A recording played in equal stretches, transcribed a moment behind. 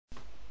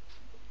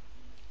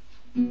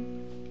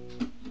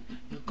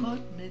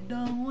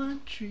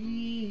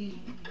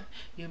street,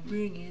 you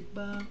bring it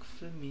back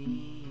for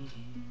me,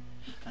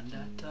 and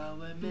that how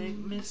will make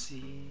me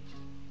see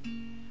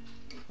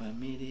when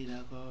me did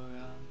I go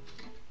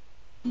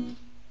wrong.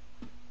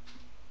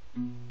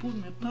 Put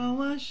me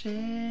power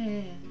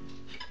share,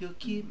 you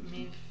keep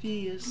me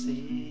feel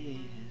safe.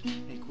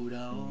 I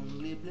coulda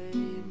only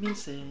blame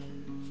myself,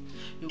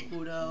 you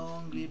coulda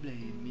only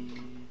blame me.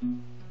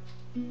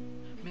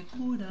 Me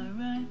coulda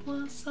write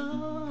one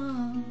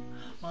song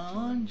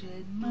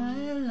 100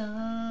 mile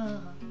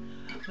long.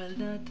 Well,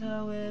 that's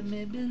where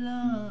me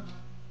belong,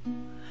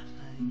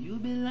 and you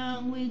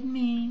belong with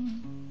me.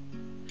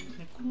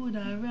 Me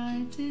coulda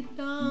write it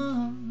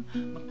down,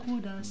 me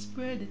coulda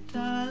spread it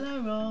all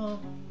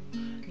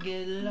around.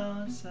 Get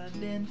lost and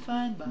then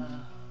find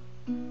back,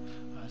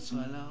 or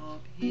swallow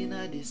up in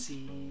the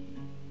sea.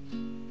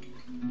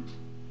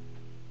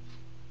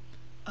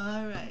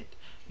 Alright,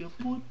 you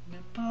put me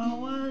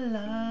power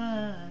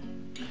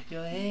line, you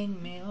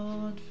hang me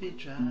out for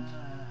dry,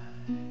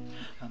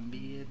 and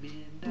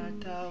baby,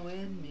 that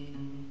when me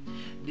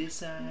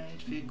decide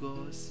to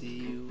go see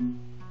you.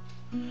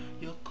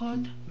 You cut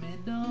me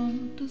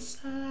down to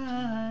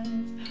size,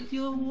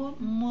 you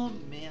open up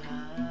my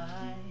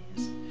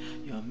eyes,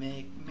 you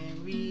make me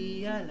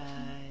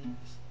realize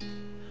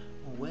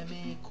when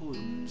me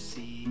couldn't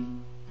see.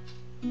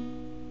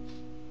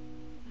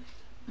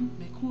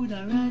 Me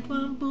coulda write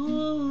one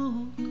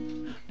book,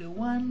 the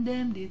one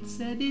them did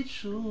said it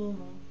shook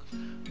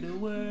the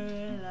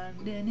world, and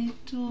then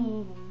it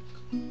took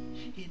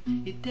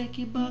it take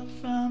it back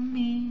from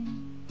me.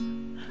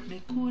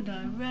 Me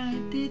coulda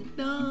write it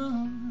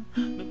down,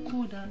 me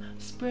coulda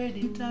spread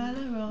it all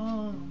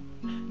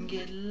around.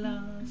 Get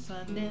lost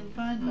and then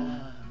find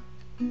back,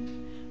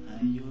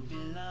 and you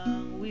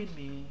belong with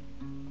me.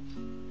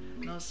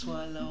 No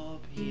swallow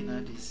up in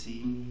the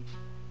sea.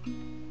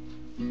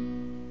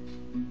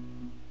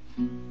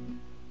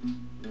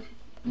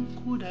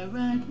 Coulda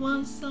write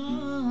one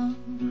song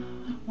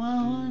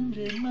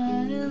 100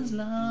 miles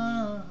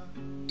long,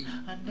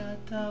 and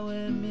that's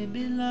where me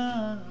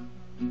belong.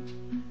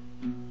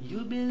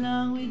 You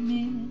belong with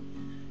me.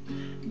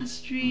 The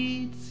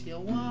streets you're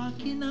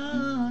walking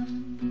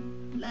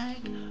on,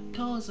 like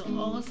 1,000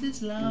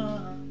 houses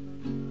long.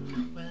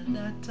 Well,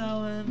 that's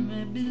where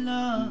me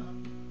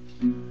belong,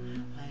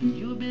 and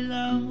you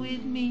belong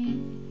with me.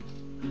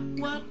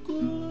 What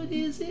good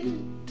is it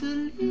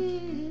to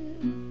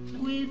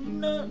live with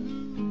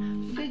nothing?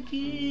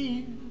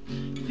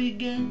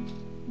 Forget,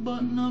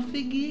 but no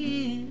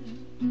forgive.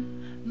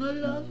 No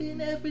love in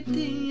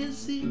everything you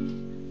see.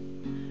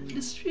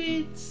 The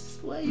streets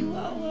where you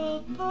are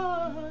walk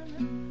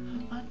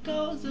on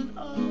 1,000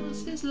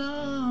 houses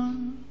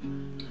long,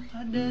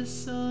 and that's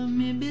so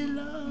me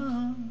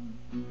belong.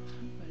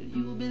 Well,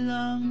 you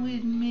belong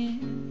with me.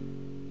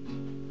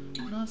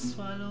 No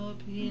swallow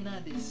up in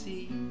the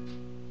sea.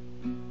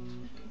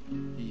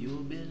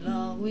 You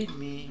belong with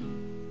me.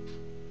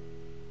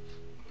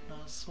 No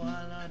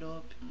swallowed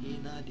up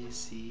in the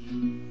sea.